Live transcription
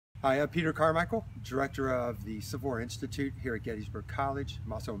Hi, I'm Peter Carmichael, Director of the War Institute here at Gettysburg College.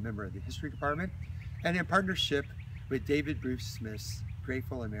 I'm also a member of the History Department, and in partnership with David Bruce Smith's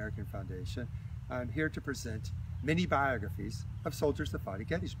Grateful American Foundation, I'm here to present mini biographies of soldiers that fought at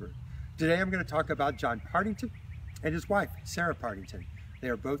Gettysburg. Today I'm going to talk about John Pardington and his wife, Sarah Pardington. They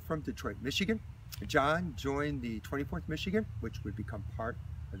are both from Detroit, Michigan. John joined the 24th Michigan, which would become part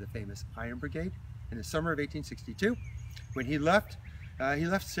of the famous Iron Brigade, in the summer of 1862. When he left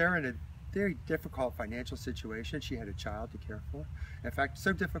Sarah in a very difficult financial situation. She had a child to care for. In fact,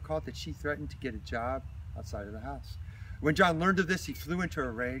 so difficult that she threatened to get a job outside of the house. When John learned of this, he flew into a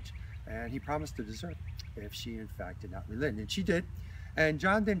rage and he promised to desert if she in fact did not relent. And she did. And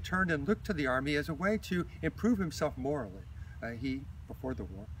John then turned and looked to the Army as a way to improve himself morally. He, before the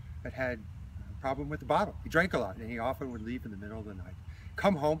war, had a problem with the bottle. He drank a lot and he often would leave in the middle of the night,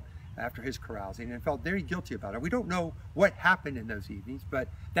 come home after his carousing, and felt very guilty about it. We don't know what happened in those evenings, but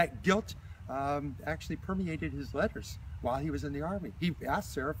that guilt actually permeated his letters while he was in the Army. He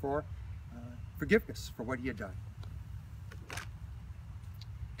asked Sarah for forgiveness for what he had done.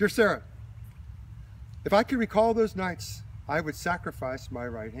 Dear Sarah, if I could recall those nights, I would sacrifice my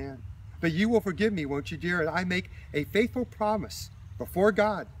right hand. But you will forgive me, won't you, dear? And I make a faithful promise before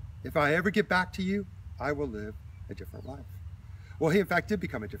God. If I ever get back to you, I will live a different life. Well, he in fact did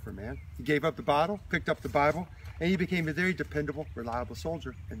become a different man. He gave up the bottle, picked up the Bible, and he became a very dependable, reliable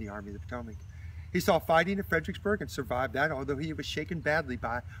soldier in the Army of the Potomac. He saw fighting at Fredericksburg and survived that, although he was shaken badly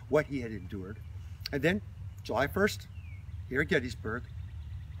by what he had endured. And then, July 1st, here at Gettysburg,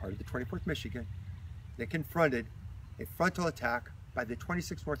 part of the 24th Michigan, they confronted a frontal attack by the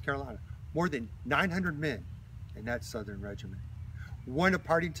 26th North Carolina. More than 900 men in that Southern regiment. One of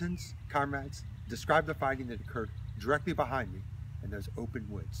Pardington's comrades described the fighting that occurred directly behind me in those open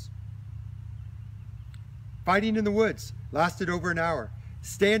woods. Fighting in the woods lasted over an hour.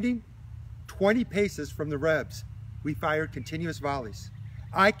 Standing 20 paces from the Rebs, we fired continuous volleys.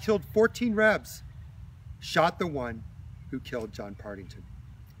 I killed 14 Rebs, shot the one who killed John Pardington.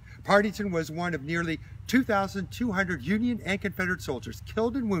 Pardington was one of nearly 2,200 Union and Confederate soldiers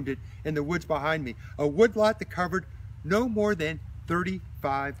killed and wounded in the woods behind me, a woodlot that covered no more than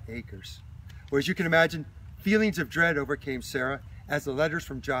 35 acres. Well, as you can imagine, feelings of dread overcame Sarah as the letters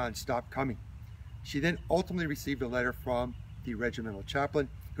from John stopped coming. She then ultimately received a letter from the regimental chaplain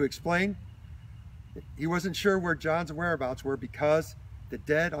who explained that he wasn't sure where John's whereabouts were because the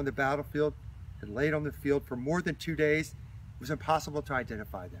dead on the battlefield had laid on the field for more than 2 days. It was impossible to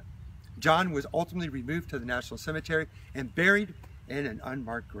identify them. John was ultimately removed to the National Cemetery and buried in an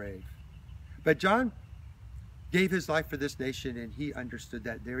unmarked grave. But John gave his life for this nation, and he understood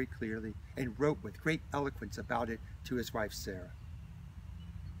that very clearly and wrote with great eloquence about it to his wife, Sarah.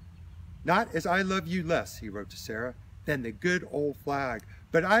 Not as I love you less, he wrote to Sarah, than the good old flag,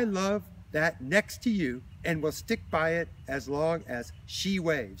 but I love that next to you and will stick by it as long as she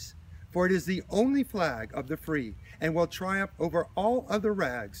waves. For it is the only flag of the free and will triumph over all other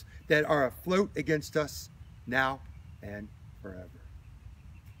rags that are afloat against us now and forever.